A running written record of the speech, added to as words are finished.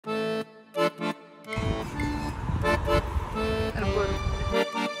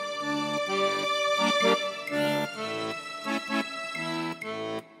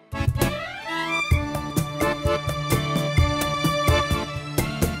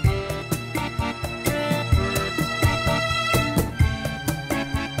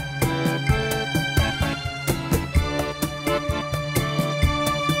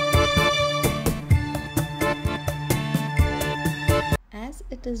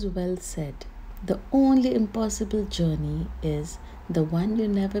is well said. The only impossible journey is the one you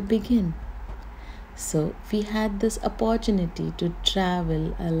never begin. So we had this opportunity to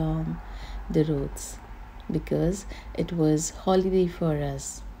travel along the roads because it was holiday for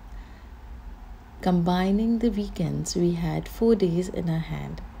us. Combining the weekends, we had 4 days in our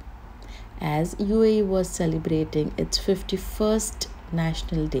hand as UAE was celebrating its 51st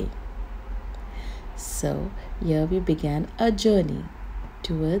National Day. So here we began a journey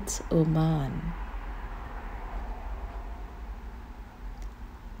towards Oman.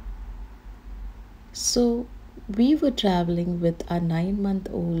 So we were traveling with our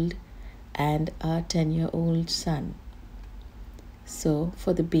 9-month-old and our 10-year-old son. So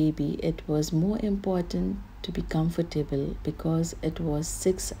for the baby, it was more important to be comfortable because it was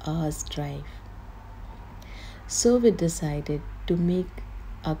 6 hours drive. So we decided to make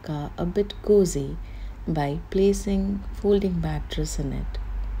our car a bit cozy by placing folding mattress in it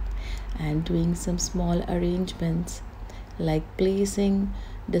and doing some small arrangements like placing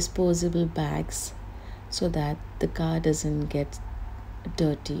disposable bags so that the car doesn't get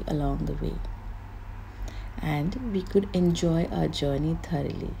dirty along the way and we could enjoy our journey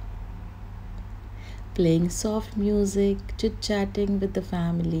thoroughly. Playing soft music, chit-chatting with the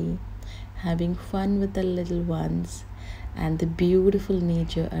family, having fun with the little ones, and the beautiful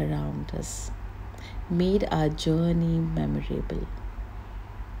nature around us made our journey memorable.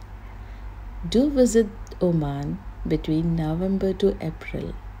 Do visit Oman between November to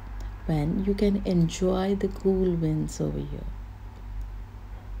April when you can enjoy the cool winds over here.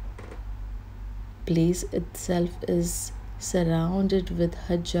 Place itself is surrounded with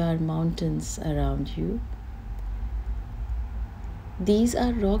Hajar mountains around you. These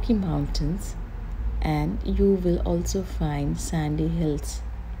are rocky mountains and you will also find sandy hills.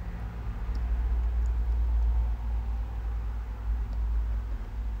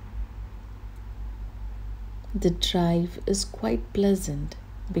 The drive is quite pleasant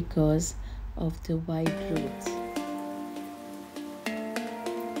because of the wide roads.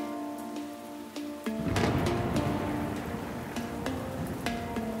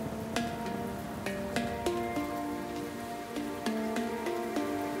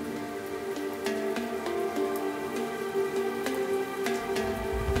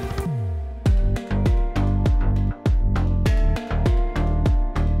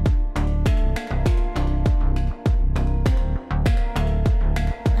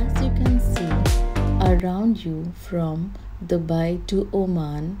 Around you from Dubai to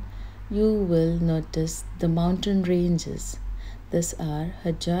Oman, you will notice the mountain ranges. These are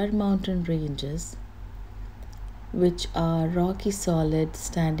Hajar mountain ranges, which are rocky solid,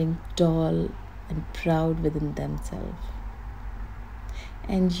 standing tall and proud within themselves.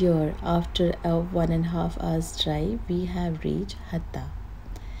 And here, after a 1.5 hours drive, we have reached Hatta.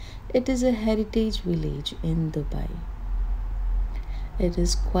 It is a heritage village in Dubai. It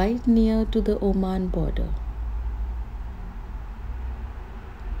is quite near to the Oman border.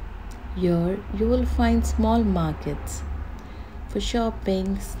 Here you will find small markets for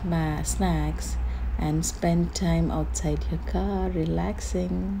shopping, snacks, and spend time outside your car,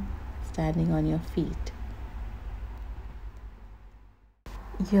 relaxing, standing on your feet.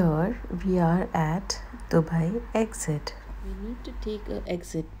 Here we are at Dubai exit. We need to take an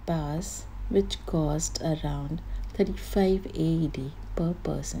exit pass which cost around 35 AED per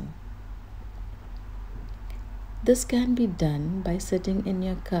person. This can be done by sitting in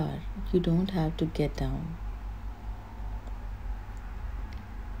your car. You don't have to get down.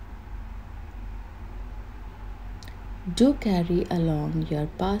 Do carry along your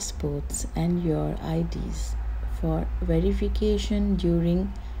passports and your IDs for verification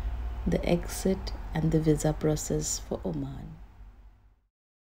during the exit and the visa process for Oman.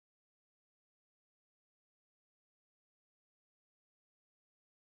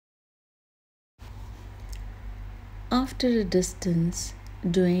 After a distance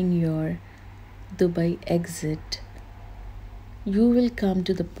doing your Dubai exit, you will come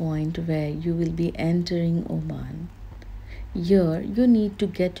to the point where you will be entering Oman. Here you need to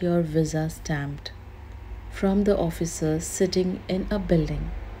get your visa stamped from the officer sitting in a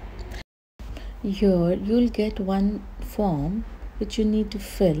building. Here you'll get one form which you need to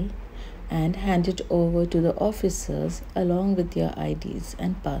fill and hand it over to the officers along with your IDs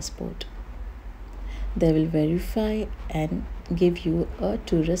and passport. They will verify and give you a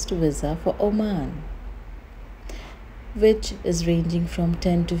tourist visa for Oman, which is ranging from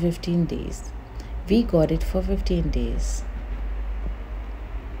 10 to 15 days. We got it for 15 days.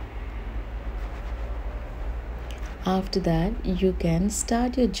 After that, you can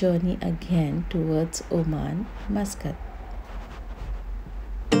start your journey again towards Oman, Muscat.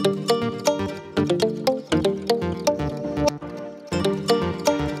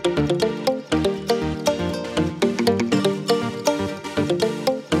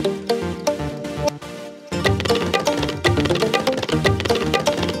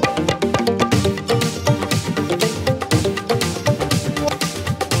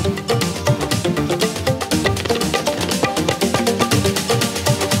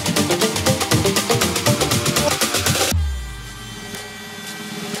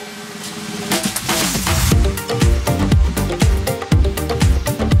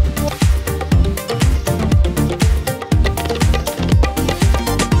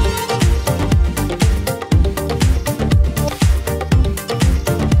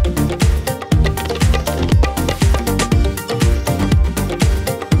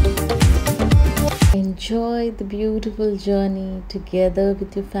 Enjoy the beautiful journey together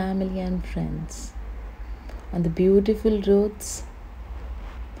with your family and friends on the beautiful roads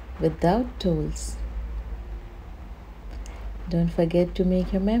without tolls. Don't forget to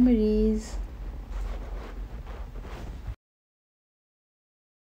make your memories.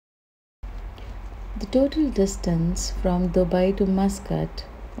 The total distance from Dubai to Muscat,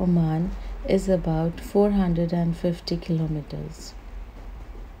 Oman is about 450 kilometers.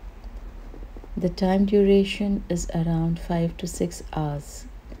 The time duration is around 5 to 6 hours.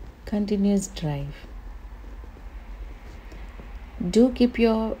 Continuous drive. Do keep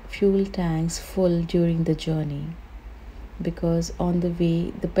your fuel tanks full during the journey because on the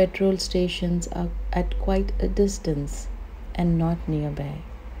way the petrol stations are at quite a distance and not nearby.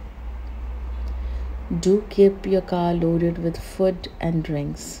 Do keep your car loaded with food and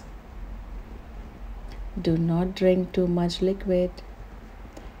drinks. Do not drink too much liquid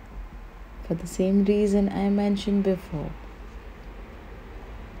for the same reason I mentioned before.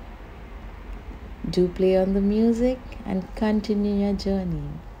 Do play on the music and continue your journey.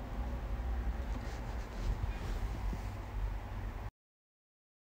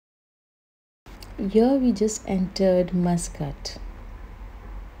 Here we just entered Muscat.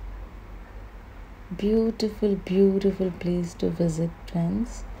 Beautiful, beautiful place to visit,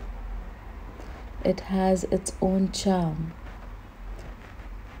 friends. It has its own charm.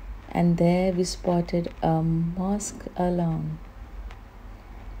 And there we spotted a mosque along.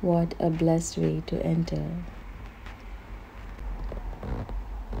 What a blessed way to enter.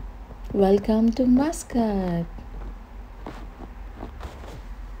 Welcome to Muscat.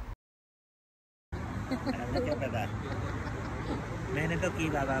 मैंने तो की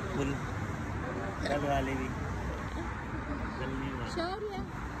बाबा full सब वाले भी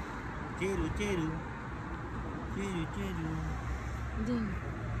चेरू चेरू चेरू चेरू जी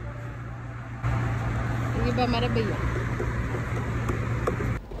ये हमारा भैया.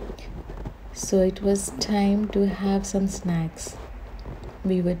 So it was time to have some snacks.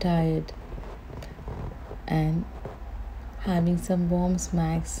 We were tired and having some warm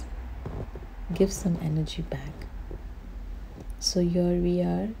snacks gives some energy back. So here we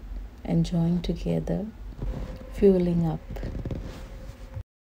are enjoying together, fueling up.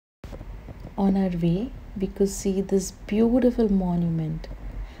 On our way, we could see this beautiful monument,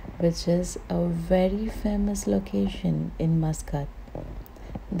 which is a very famous location in Muscat.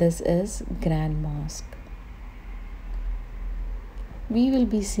 This is Grand Mosque. We will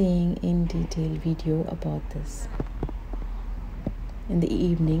be seeing in detail video about this. In the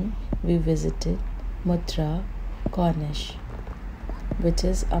evening, we visited Mutra Cornish, which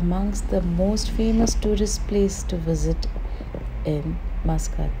is amongst the most famous tourist place to visit in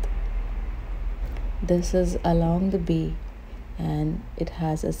Muscat. This is along the bay and it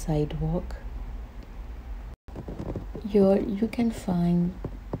has a sidewalk. Here you can find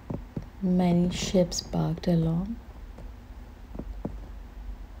many ships parked along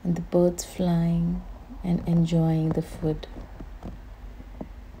and the birds flying and enjoying the food.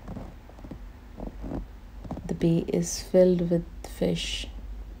 The bay is filled with fish.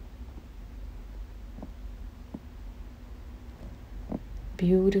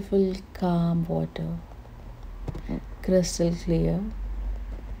 Beautiful calm water, crystal clear.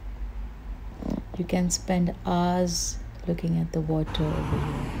 You can spend hours looking at the water over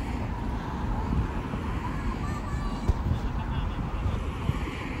here.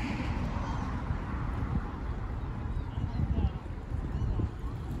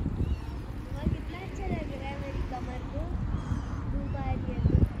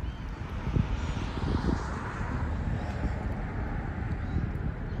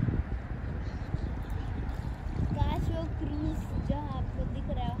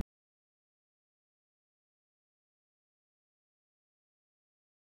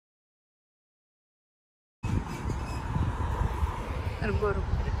 रुको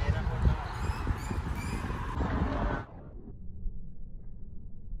रुको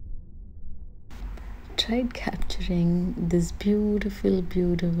tried capturing these beautiful,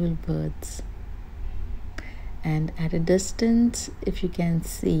 beautiful birds. And at a distance, if you can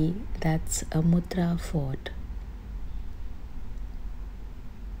see, that's a Mutra fort.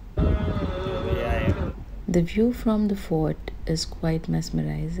 The view from the fort is quite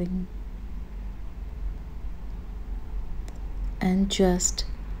mesmerizing. And just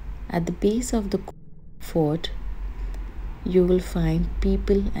at the base of the fort, you will find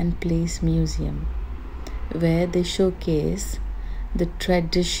People and Place Museum, where they showcase the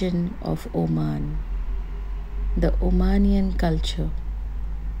tradition of Oman, the Omanian culture,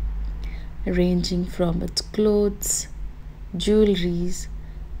 ranging from its clothes, jewelries,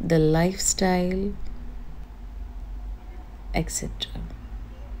 the lifestyle, etc.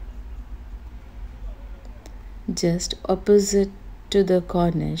 Just opposite to the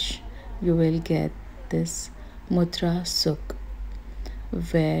Corniche, you will get this Mutra Souk,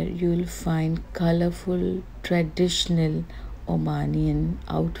 where you will find colorful traditional Omanian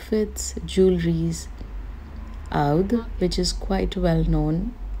outfits, jewelries, oud, which is quite well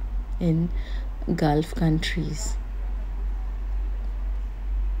known in Gulf countries.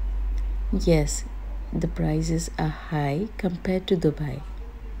 Yes, the prices are high compared to Dubai.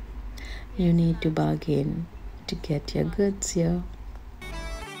 You need to bargain to get your goods here.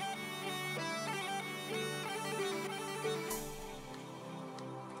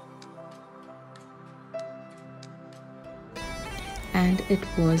 And it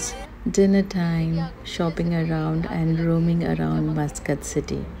was dinner time, shopping around and roaming around Muscat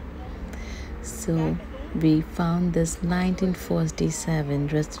city. So we found this 1947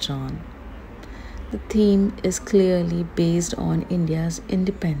 restaurant. The theme is clearly based on India's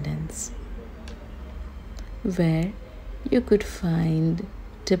independence, where you could find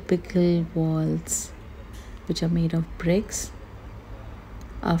typical walls which are made of bricks,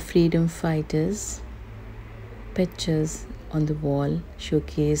 our freedom fighters, pictures on the wall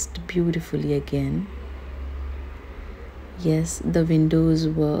showcased beautifully again. Yes, the windows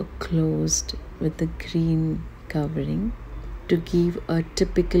were closed with a green covering to give a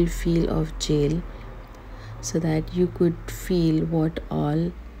typical feel of jail, so that you could feel what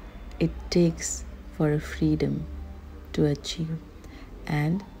all it takes for a freedom to achieve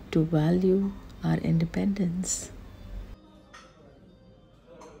and to value our independence.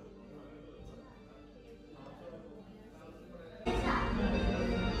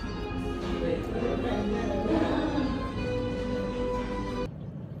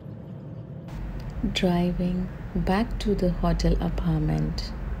 Driving back to the hotel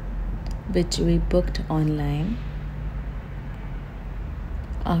apartment, which we booked online,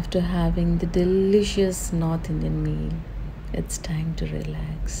 after having the delicious North Indian meal, it's time to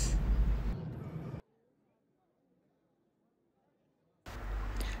relax.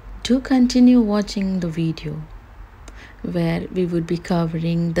 Do continue watching the video, where we would be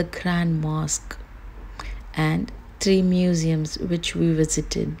covering the Grand Mosque and 3 museums which we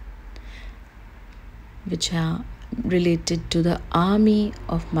visited, which are related to the army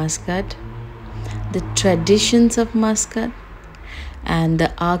of Muscat, the traditions of Muscat, and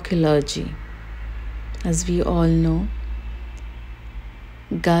the archaeology. As we all know,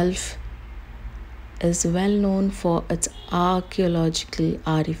 Gulf is well known for its archaeological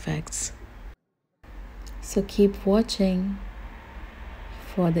artifacts. So keep watching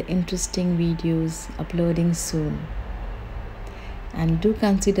for the interesting videos uploading soon. And do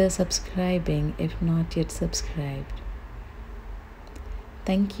consider subscribing if not yet subscribed.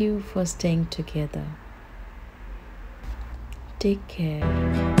 Thank you for staying together. Take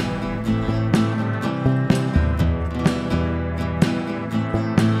care.